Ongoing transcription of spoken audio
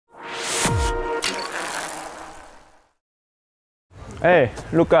Hey,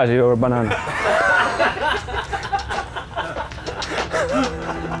 Lukas, you're a banana.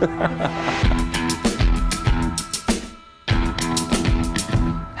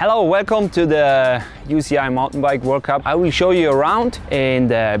 Hello, welcome to the UCI Mountain Bike World Cup. I will show you around in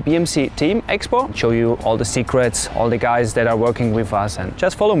the BMC Team Expo, show you all the secrets, all the guys that are working with us, and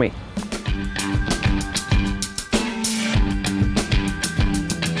just follow me.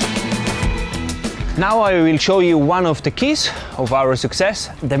 Now I will show you one of the keys of our success,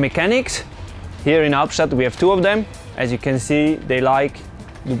 the mechanics. Here in Albstadt we have two of them. As you can see, they like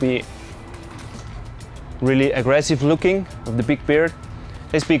to be really aggressive looking, with the big beard.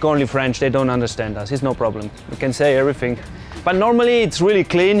 They speak only French, they don't understand us, it's no problem. We can say everything. But normally it's really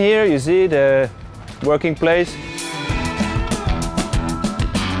clean here, you see the working place.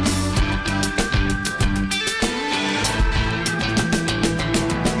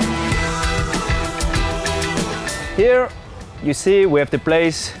 Here you see we have the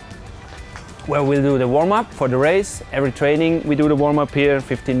place where we'll do the warm-up for the race. Every training we do the warm-up here,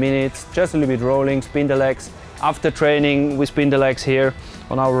 15 minutes, just a little bit rolling, spin the legs. After training we spin the legs here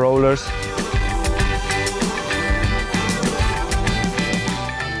on our rollers.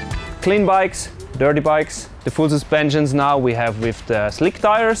 Clean bikes, dirty bikes. The full suspensions now we have with the slick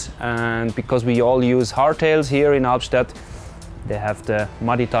tires, and because we all use hardtails here in Albstadt, they have the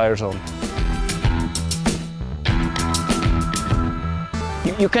muddy tires on.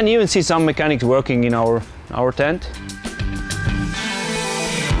 You can even see some mechanics working in our tent.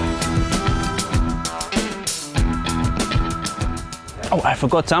 Oh, I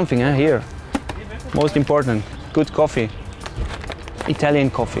forgot something here. Most important, good coffee. Italian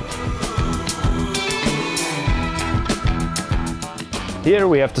coffee. Here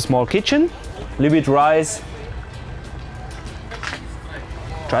we have the small kitchen, a little bit rice.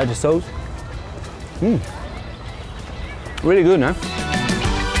 Try the sauce. Really good, huh?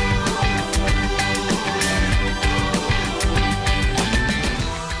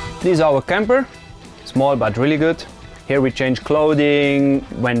 This is our camper, small but really good. Here we change clothing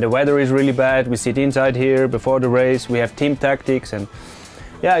when the weather is really bad. We sit inside here before the race. We have team tactics, and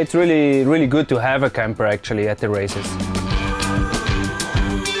yeah, it's really good to have a camper actually at the races.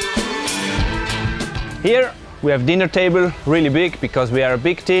 Here we have dinner table, really big because we are a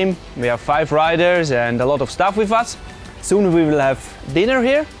big team. We have 5 riders and a lot of stuff with us. Soon we will have dinner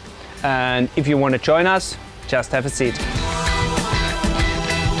here, and if you want to join us, just have a seat.